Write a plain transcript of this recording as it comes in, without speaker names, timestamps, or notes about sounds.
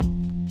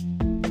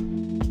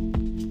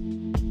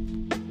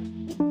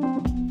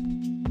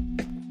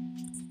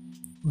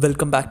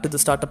Welcome back to the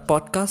Startup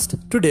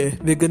Podcast. Today,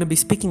 we're going to be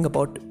speaking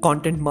about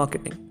content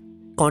marketing.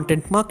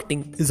 Content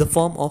marketing is a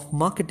form of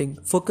marketing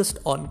focused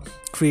on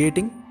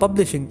creating,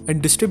 publishing,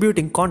 and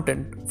distributing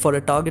content for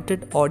a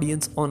targeted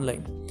audience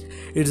online.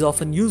 It is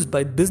often used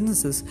by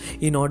businesses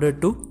in order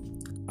to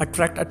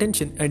attract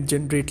attention and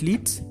generate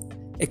leads,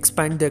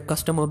 expand their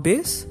customer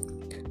base,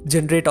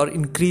 generate or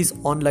increase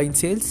online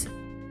sales,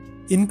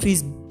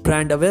 increase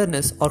brand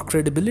awareness or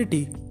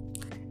credibility,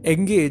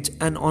 engage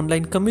an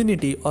online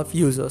community of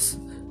users.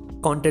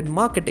 Content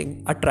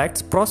marketing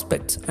attracts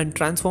prospects and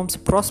transforms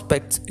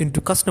prospects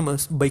into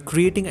customers by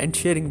creating and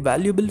sharing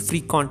valuable free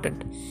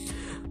content.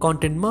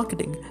 Content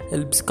marketing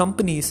helps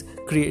companies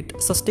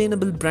create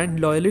sustainable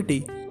brand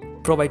loyalty,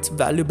 provides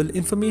valuable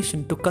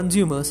information to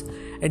consumers,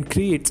 and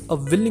creates a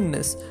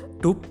willingness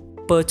to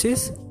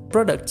purchase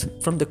products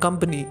from the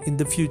company in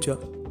the future.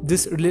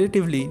 This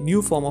relatively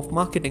new form of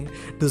marketing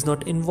does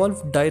not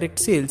involve direct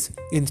sales.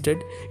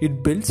 Instead,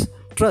 it builds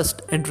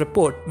trust and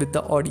rapport with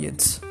the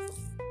audience.